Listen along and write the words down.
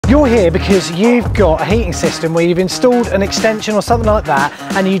You're here because you've got a heating system where you've installed an extension or something like that,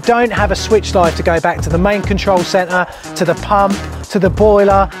 and you don't have a switch live to go back to the main control centre, to the pump, to the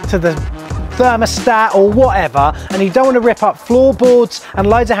boiler, to the thermostat or whatever, and you don't want to rip up floorboards and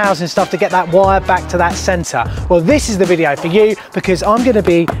loads of housing stuff to get that wire back to that centre. Well, this is the video for you, because I'm going to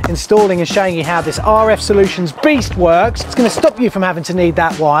be installing and showing you how this RF Solutions beast works. It's going to stop you from having to need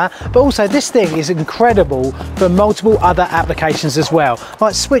that wire, but also this thing is incredible for multiple other applications as well,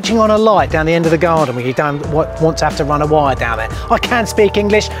 like switching on a light down the end of the garden where you don't want to have to run a wire down there. I can speak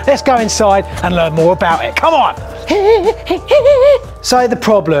English. Let's go inside and learn more about it. Come on! So the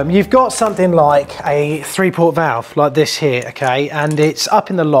problem, you've got something like a 3-port valve like this here, okay, and it's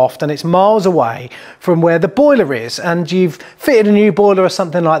up in the loft and it's miles away from where the boiler is, and you've fitted a new boiler or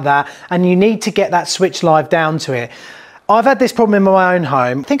something like that, and you need to get that switch live down to it. I've had this problem in my own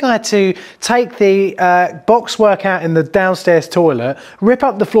home. I think I had to take the box work out in the downstairs toilet, rip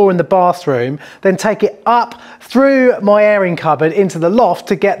up the floor in the bathroom, then take it up through my airing cupboard into the loft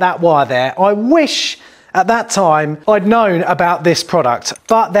to get that wire there. I wish at that time I'd known about this product,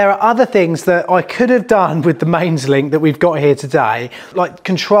 but there are other things that I could have done with the Mainslink that we've got here today, like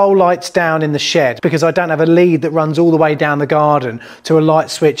control lights down in the shed, because I don't have a lead that runs all the way down the garden to a light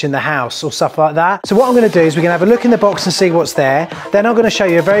switch in the house or stuff like that. So what I'm going to do is we're going to have a look in the box and see what's there. Then I'm going to show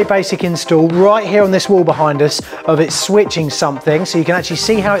you a very basic install right here on this wall behind us of it switching something, so you can actually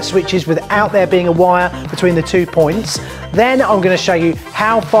see how it switches without there being a wire between the 2 points. Then I'm going to show you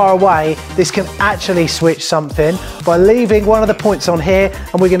how far away this can actually switch something by leaving one of the points on here,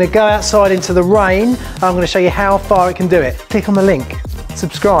 and we're going to go outside into the rain and I'm going to show you how far it can do it. Click on the link,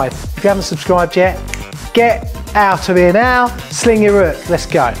 subscribe. If you haven't subscribed yet, get out of here now, sling your rook, let's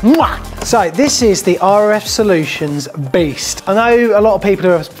go. So this is the RF Solutions beast. I know a lot of people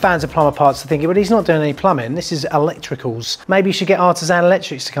who are fans of plumber parts are thinking, well, he's not doing any plumbing, this is electricals. Maybe you should get Artisan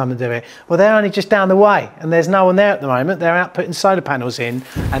Electrics to come and do it. Well, they're only just down the way and there's no one there at the moment. They're out putting solar panels in,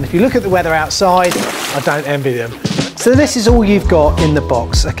 and if you look at the weather outside, I don't envy them. So this is all you've got in the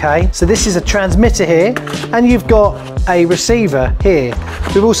box, okay? So this is a transmitter here, and you've got a receiver here.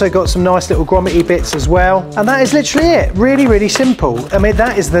 We've also got some nice little grommety bits as well, and that is literally it. Really, really simple. I mean,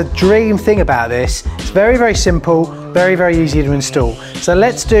 that is the dream thing about this. It's very, very simple, very, very easy to install. So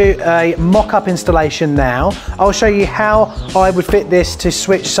let's do a mock-up installation now. I'll show you how I would fit this to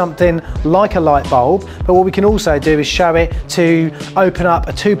switch something like a light bulb, but what we can also do is show it to open up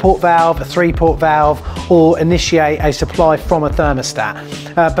a 2-port valve, a 3-port valve, or initiate a supply from a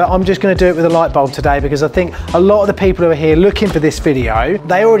thermostat. But I'm just going to do it with a light bulb today, because I think a lot of the people who are here looking for this video,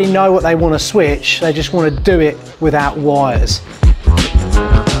 they already know what they want to switch, they just want to do it without wires.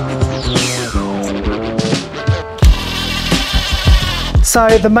 So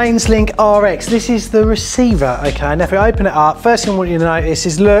the Mainslink RX, this is the receiver, okay? Now if we open it up, first thing I want you to notice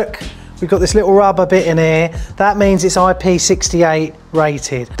is, look, we've got this little rubber bit in here. That means it's IP68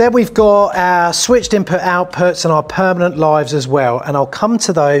 rated. Then we've got our switched input outputs and our permanent lives as well, and I'll come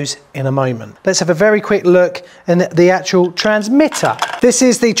to those in a moment. Let's have a very quick look at the actual transmitter. This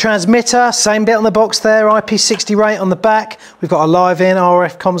is the transmitter, same bit on the box there, IP60 rate on the back. We've got a live in,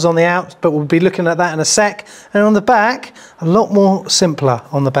 RF comms on the out, but we'll be looking at that in a sec. And on the back, a lot more simpler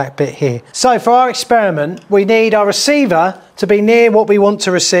on the back bit here. So for our experiment, we need our receiver to be near what we want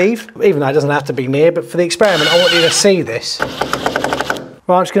to receive, even though it doesn't have to be near, but for the experiment, I want you to see this.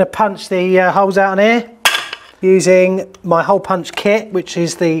 Right, I'm just going to punch the holes out in here using my hole punch kit, which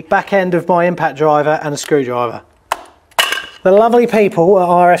is the back end of my impact driver and a screwdriver. The lovely people at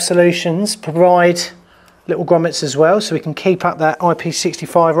RF Solutions provide little grommets as well, so we can keep up that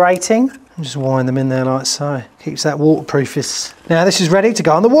IP65 rating. And just wind them in there like so. Keeps that waterproof. Now this is ready to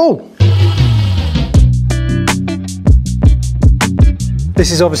go on the wall.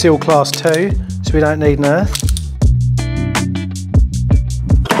 This is obviously all class 2, so we don't need an earth.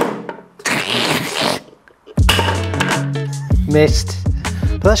 Missed.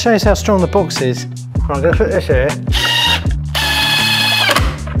 But that shows how strong the box is. Right, I'm going to put this here.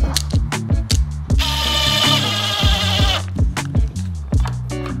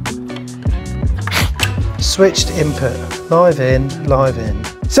 Switched input, live in, live in.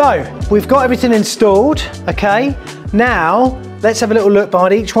 So we've got everything installed, okay? Now let's have a little look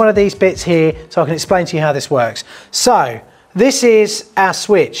behind each one of these bits here so I can explain to you how this works. So this is our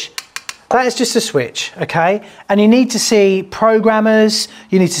switch. That is just a switch, okay? And you need to see programmers,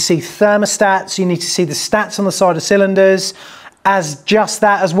 you need to see thermostats, you need to see the stats on the side of cylinders as just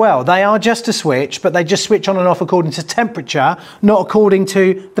that as well. They are just a switch, but they just switch on and off according to temperature, not according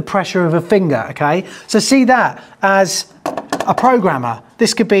to the pressure of a finger, okay? So see that as a programmer.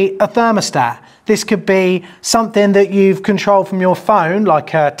 This could be a thermostat. This could be something that you've controlled from your phone,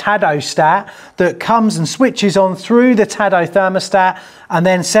 like a thermostat that comes and switches on through the thermostat and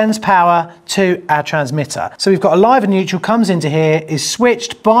then sends power to our transmitter. So we've got a live and neutral, comes into here, is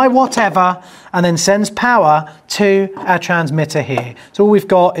switched by whatever, and then sends power to our transmitter here. So all we've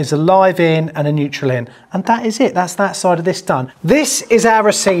got is a live in and a neutral in, and that is it. That's that side of this done. This is our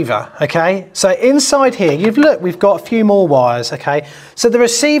receiver, okay? So inside here, we've got a few more wires, okay? So the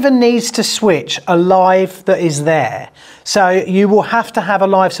receiver needs to switch a live that is there. So you will have to have a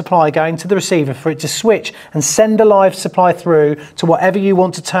live supply going to the receiver for it to switch and send a live supply through to whatever you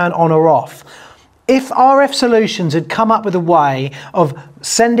want to turn on or off. If RF Solutions had come up with a way of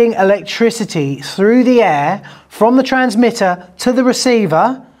sending electricity through the air from the transmitter to the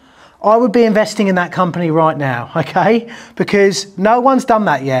receiver, I would be investing in that company right now, okay? Because no one's done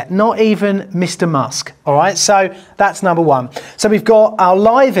that yet, not even Mr. Musk, all right? So that's number one. So we've got our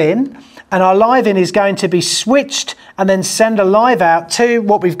live in, and our live in is going to be switched and then send a live out to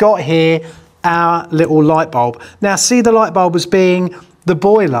what we've got here, our little light bulb. Now see the light bulb as being the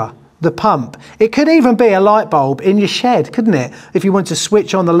boiler, the pump. It could even be a light bulb in your shed, couldn't it? If you want to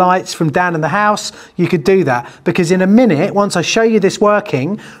switch on the lights from down in the house, you could do that. Because in a minute, once I show you this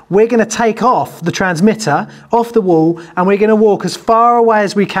working, we're going to take off the transmitter off the wall and we're going to walk as far away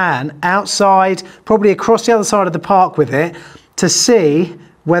as we can outside, probably across the other side of the park with it, to see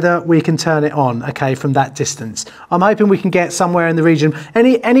whether we can turn it on, okay, from that distance. I'm hoping we can get somewhere in the region,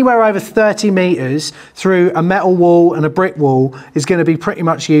 anywhere over 30 meters through a metal wall and a brick wall is going to be pretty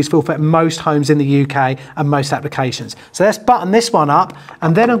much useful for most homes in the UK and most applications. So let's button this one up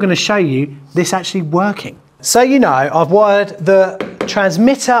and then I'm going to show you this actually working. So you know, I've wired the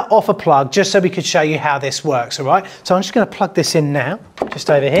transmitter off a plug just so we could show you how this works, all right? So I'm just going to plug this in now, just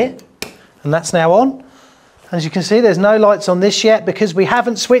over here, and that's now on. As you can see, there's no lights on this yet because we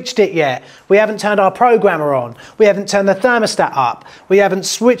haven't switched it yet. We haven't turned our programmer on. We haven't turned the thermostat up. We haven't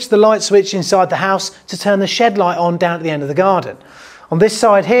switched the light switch inside the house to turn the shed light on down at the end of the garden. On this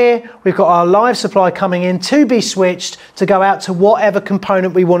side here, we've got our live supply coming in to be switched to go out to whatever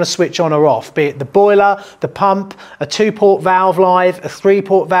component we want to switch on or off, be it the boiler, the pump, a 2-port valve live, a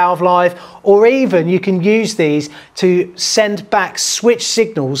 3-port valve live, or even you can use these to send back switch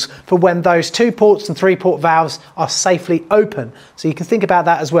signals for when those 2 ports and 3-port valves are safely open. So you can think about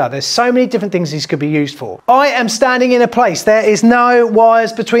that as well. There's so many different things these could be used for. I am standing in a place, there is no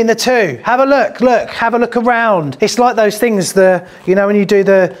wires between the two. Have a look, have a look around. It's like those things, you know, when you do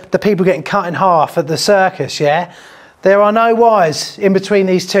the people getting cut in half at the circus, yeah? There are no wires in between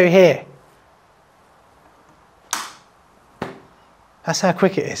these two here. That's how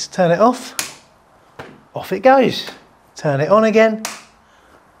quick it is. Turn it off, off it goes. Turn it on again,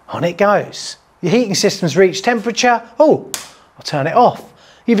 on it goes. Your heating system's reached temperature, oh, I'll turn it off.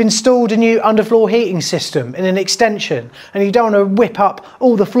 You've installed a new underfloor heating system in an extension and you don't want to whip up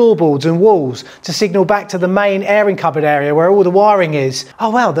all the floorboards and walls to signal back to the main airing cupboard area where all the wiring is.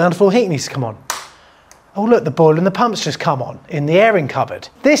 Oh well, the underfloor heating needs to come on. Oh look, the boiler and the pump's just come on in the airing cupboard.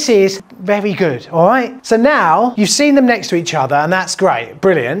 This is very good, all right? So now you've seen them next to each other and that's great,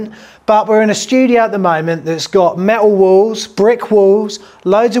 brilliant. But we're in a studio at the moment that's got metal walls, brick walls,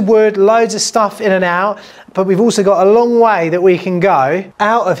 loads of wood, loads of stuff in and out. But we've also got a long way that we can go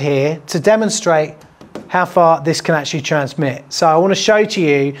out of here to demonstrate how far this can actually transmit. So I want to show to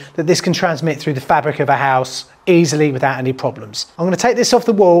you that this can transmit through the fabric of a house easily without any problems. I'm going to take this off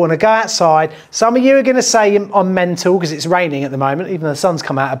the wall and I go outside. Some of you are going to say I'm mental because it's raining at the moment, even though the sun's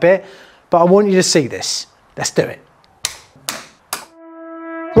come out a bit, but I want you to see this. Let's do it.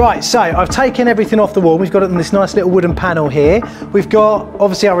 Right, so I've taken everything off the wall. We've got it on this nice little wooden panel here. We've got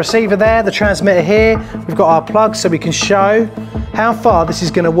obviously our receiver there, the transmitter here. We've got our plug so we can show how far this is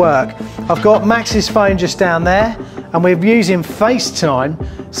going to work. I've got Max's phone just down there and we're using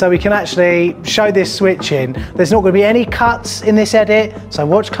FaceTime so we can actually show this switch in. There's not going to be any cuts in this edit, so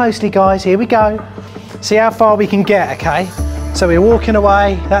watch closely guys, here we go. See how far we can get, okay? So we're walking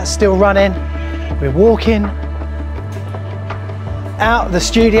away, that's still running. We're walking out the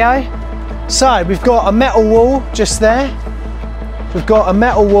studio. So we've got a metal wall just there. We've got a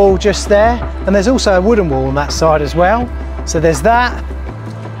metal wall just there. And there's also a wooden wall on that side as well. So there's that.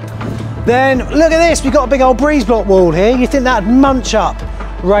 Then look at this, we've got a big old breeze block wall here. You think that'd munch up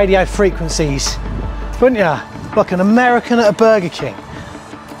radio frequencies, wouldn't you? Like an American at a Burger King.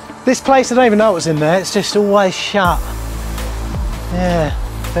 This place, I don't even know what's in there. It's just always shut. Yeah,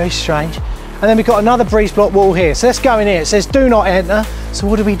 very strange. And then we've got another breeze block wall here. So let's go in here. It says do not enter. So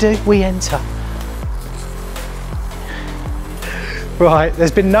what do? We enter. Right,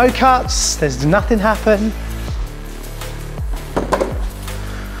 there's been no cuts. There's nothing happened.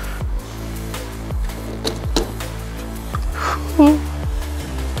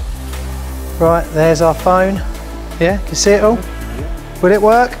 Right, there's our phone. Yeah, can you see it all? Will it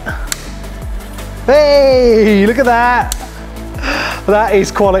work? Hey, look at that. That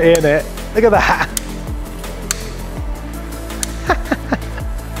is quality, isn't it? Look at that.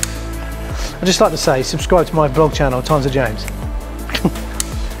 I'd just like to say, subscribe to my vlog channel, Times of James.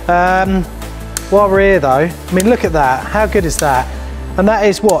 While we're here though, I mean, look at that. How good is that? And that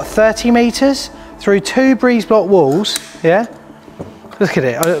is what, 30 meters through 2 breeze block walls, yeah? Look at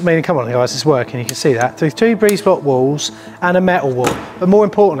it. I mean, come on guys, it's working. You can see that. Through 2 breeze block walls and a metal wall. But more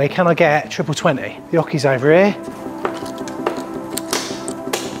importantly, can I get triple 20? The hockey's over here.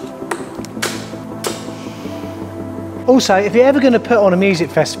 Also, if you're ever going to put on a music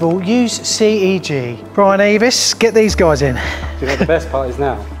festival, use CEG. Brian Avis, get these guys in. Do you know what the best part is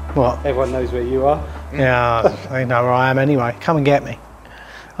now? What? Everyone knows where you are. Yeah, they know where I am anyway. Come and get me.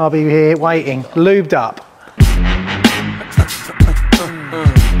 I'll be here waiting, lubed up.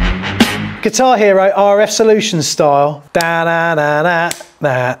 Guitar Hero RF Solutions style. Da da da da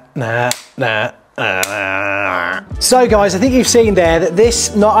da da da. So guys, I think you've seen there that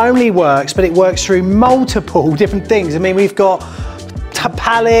this not only works, but it works through multiple different things. I mean, we've got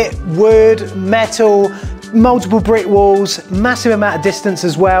pallet, wood, metal, multiple brick walls, massive amount of distance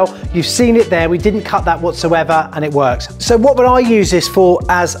as well. You've seen it there, we didn't cut that whatsoever and it works. So what would I use this for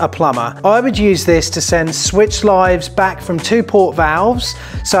as a plumber? I would use this to send switch lives back from 2 port valves,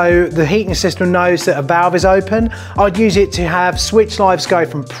 so the heating system knows that a valve is open. I'd use it to have switch lives go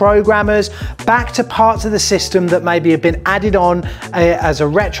from programmers back to parts of the system that maybe have been added on as a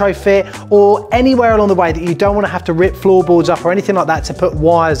retrofit, or anywhere along the way that you don't want to have to rip floorboards up or anything like that to put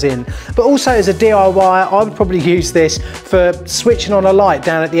wires in. But also as a DIY, I would probably use this for switching on a light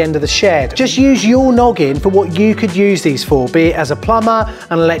down at the end of the shed. Just use your noggin for what you could use these for, be it as a plumber,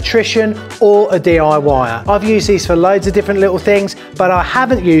 an electrician, or a DIYer. I've used these for loads of different little things, but I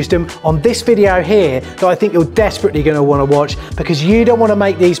haven't used them on this video here that I think you're desperately going to want to watch, because you don't want to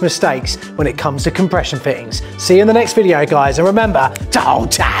make these mistakes when it comes to compression fittings. See you in the next video, guys, and remember to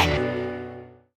hold tight.